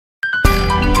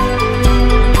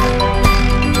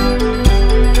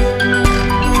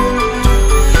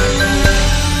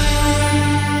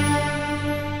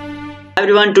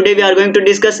Everyone, today we are going to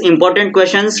discuss important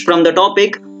questions from the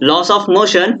topic laws of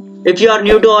motion. If you are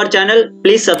new to our channel,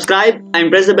 please subscribe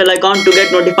and press the bell icon to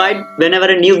get notified whenever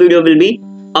a new video will be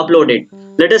uploaded.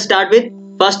 Let us start with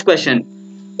first question.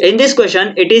 In this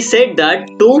question, it is said that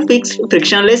two fixed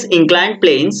frictionless inclined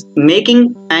planes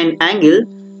making an angle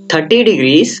 30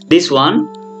 degrees, this one,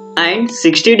 and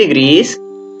 60 degrees,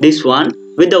 this one,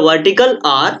 with the vertical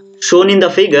R shown in the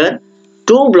figure.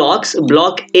 Two blocks,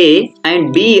 block A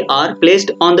and B, are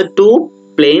placed on the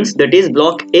two planes, that is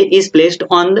block A is placed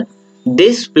on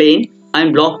this plane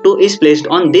and block 2 is placed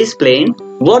on this plane.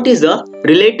 What is the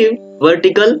relative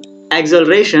vertical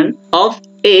acceleration of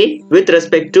A with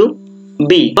respect to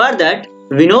B? For that,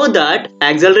 we know that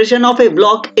acceleration of a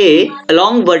block A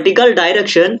along vertical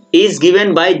direction is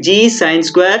given by g sine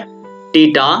square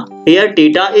theta. Here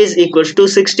theta is equals to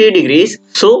 60 degrees.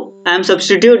 So I am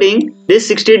substituting this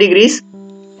 60 degrees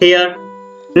here.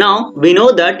 Now we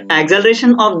know that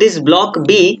acceleration of this block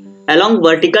B along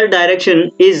vertical direction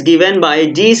is given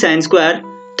by g sine square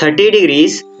 30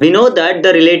 degrees. We know that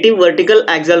the relative vertical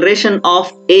acceleration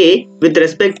of A with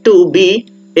respect to B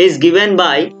is given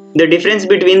by the difference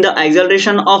between the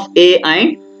acceleration of A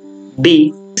and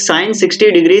B. Sine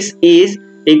 60 degrees is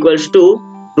equals to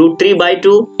root 3 by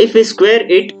 2. If we square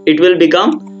it, it will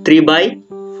become 3 by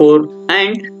 4.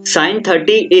 And sine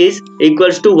 30 is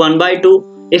equals to 1 by 2.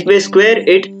 If we square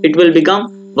it, it will become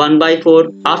 1 by 4.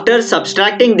 After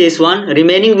subtracting this one,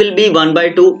 remaining will be 1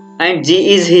 by 2 and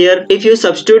g is here. If you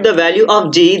substitute the value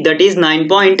of g, that is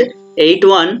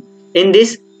 9.81 in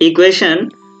this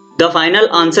equation, the final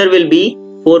answer will be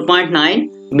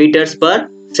 4.9 meters per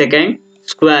second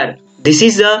square. This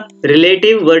is the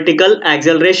relative vertical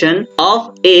acceleration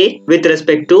of A with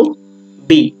respect to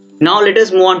B. Now let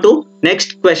us move on to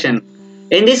next question.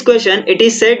 In this question, it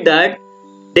is said that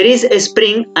there is a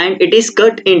spring and it is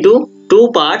cut into two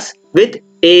parts with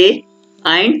A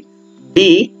and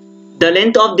B. The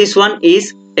length of this one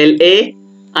is LA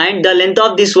and the length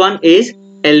of this one is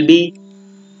LB.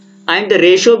 And the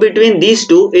ratio between these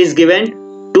two is given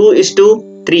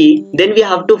 2:3. Then we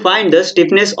have to find the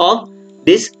stiffness of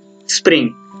this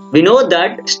spring. We know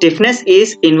that stiffness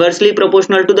is inversely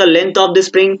proportional to the length of the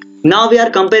spring. Now we are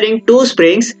comparing two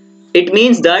springs. It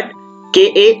means that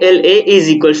KALA is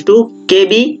equals to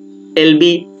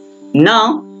KBLB.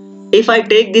 Now if I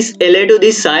take this LA to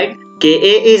this side,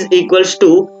 KA is equals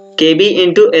to KB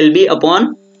into LB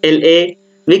upon LA.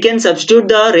 We can substitute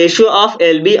the ratio of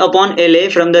LB upon LA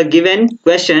from the given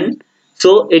question.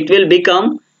 So it will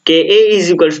become KA is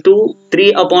equals to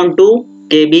 3 upon 2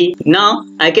 KB. Now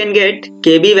I can get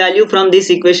KB value from this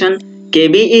equation.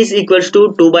 KB is equals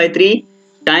to 2 by 3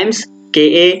 times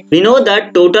KA. We know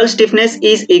that total stiffness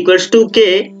is equals to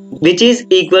K, which is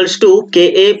equals to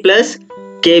KA plus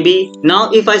KB. Now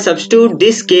if I substitute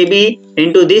this KB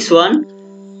into this one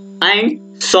and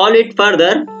solve it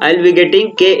further, I will be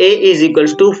getting KA is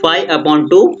equals to 5 upon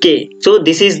 2 K. So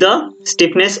this is the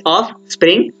stiffness of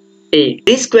spring A.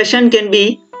 This question can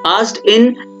be asked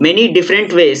in many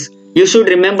different ways. You should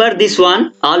remember this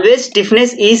one. Always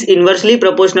stiffness is inversely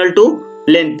proportional to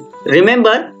length.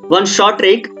 Remember one short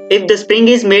trick. If the spring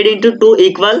is made into two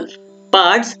equal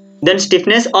parts, then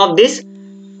stiffness of this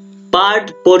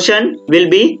portion will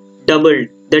be doubled.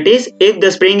 That is, if the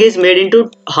spring is made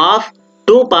into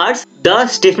two parts, the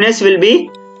stiffness will be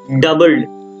doubled.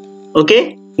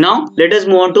 Okay. Now let us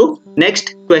move on to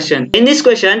next question. In this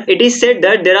question, it is said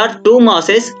that there are two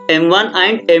masses M1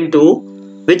 and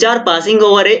M2 which are passing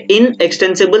over a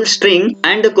inextensible string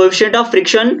and the coefficient of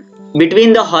friction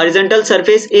between the horizontal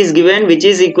surface is given, which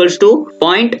is equals to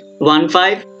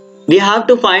 0.15. We have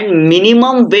to find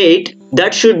minimum weight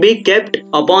that should be kept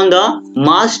upon the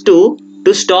mass 2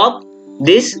 to stop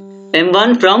this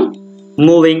M1 from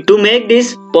moving. To make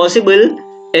this possible,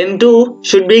 M2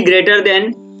 should be greater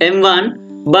than M1,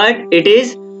 but it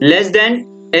is less than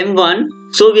M1.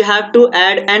 So we have to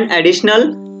add an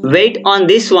additional weight on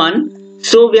this one.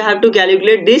 So we have to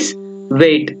calculate this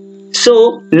weight.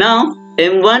 So now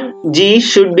M1G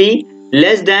should be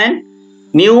less than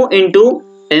mu into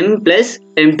M plus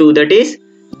M2. That is,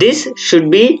 this should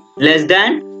be less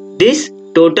than this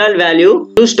total value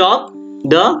to stop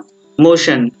the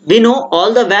motion. We know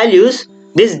all the values.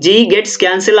 This G gets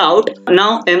cancelled out.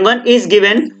 Now M1 is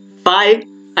given 5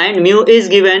 and mu is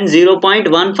given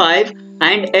 0.15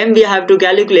 and M we have to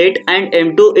calculate and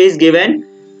M2 is given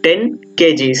 10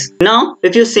 kgs. Now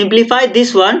if you simplify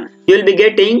this one, you will be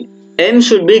getting M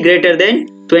should be greater than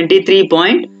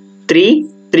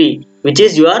 23.33, which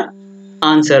is your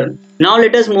answer. Now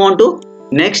let us move on to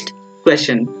next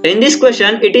question. In this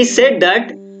question, it is said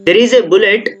that there is a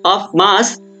bullet of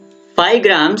mass 5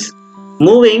 grams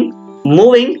moving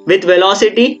moving with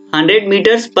velocity 100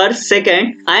 meters per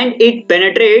second and it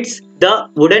penetrates the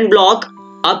wooden block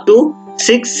up to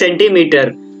 6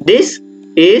 centimeter. This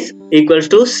is equals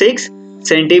to 6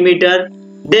 centimeter.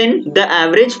 Then the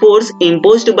average force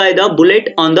imposed by the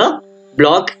bullet on the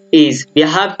block is. We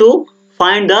have to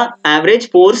find the average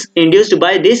force induced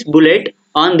by this bullet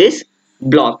on this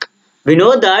block. We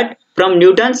know that from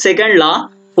Newton's second law,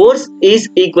 force is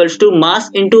equals to mass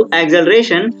into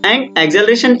acceleration, and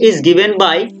acceleration is given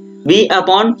by v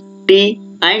upon t,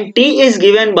 and t is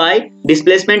given by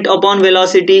displacement upon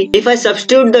velocity. If I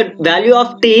substitute the value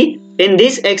of t in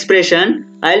this expression,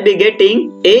 I will be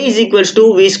getting a is equals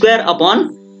to v square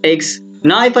upon x.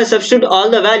 Now if I substitute all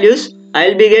the values, I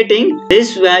will be getting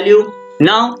this value.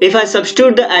 Now if I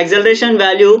substitute the acceleration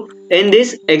value in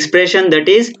this expression, that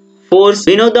is force,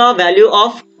 we know the value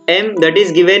of m that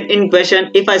is given in question.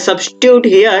 If I substitute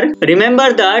here,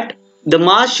 remember that the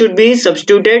mass should be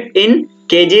substituted in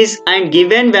kgs and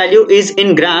given value is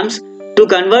in grams. To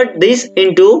convert this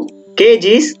into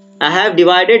kgs, I have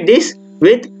divided this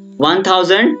with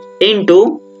 1000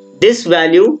 into this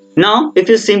value. Now if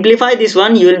you simplify this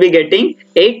one, you will be getting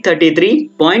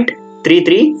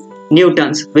 833.33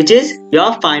 newtons, which is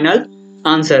your final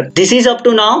answer. This is up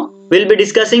to now. We'll be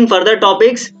discussing further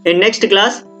topics in next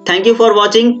class. Thank you for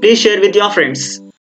watching. Please share with your friends.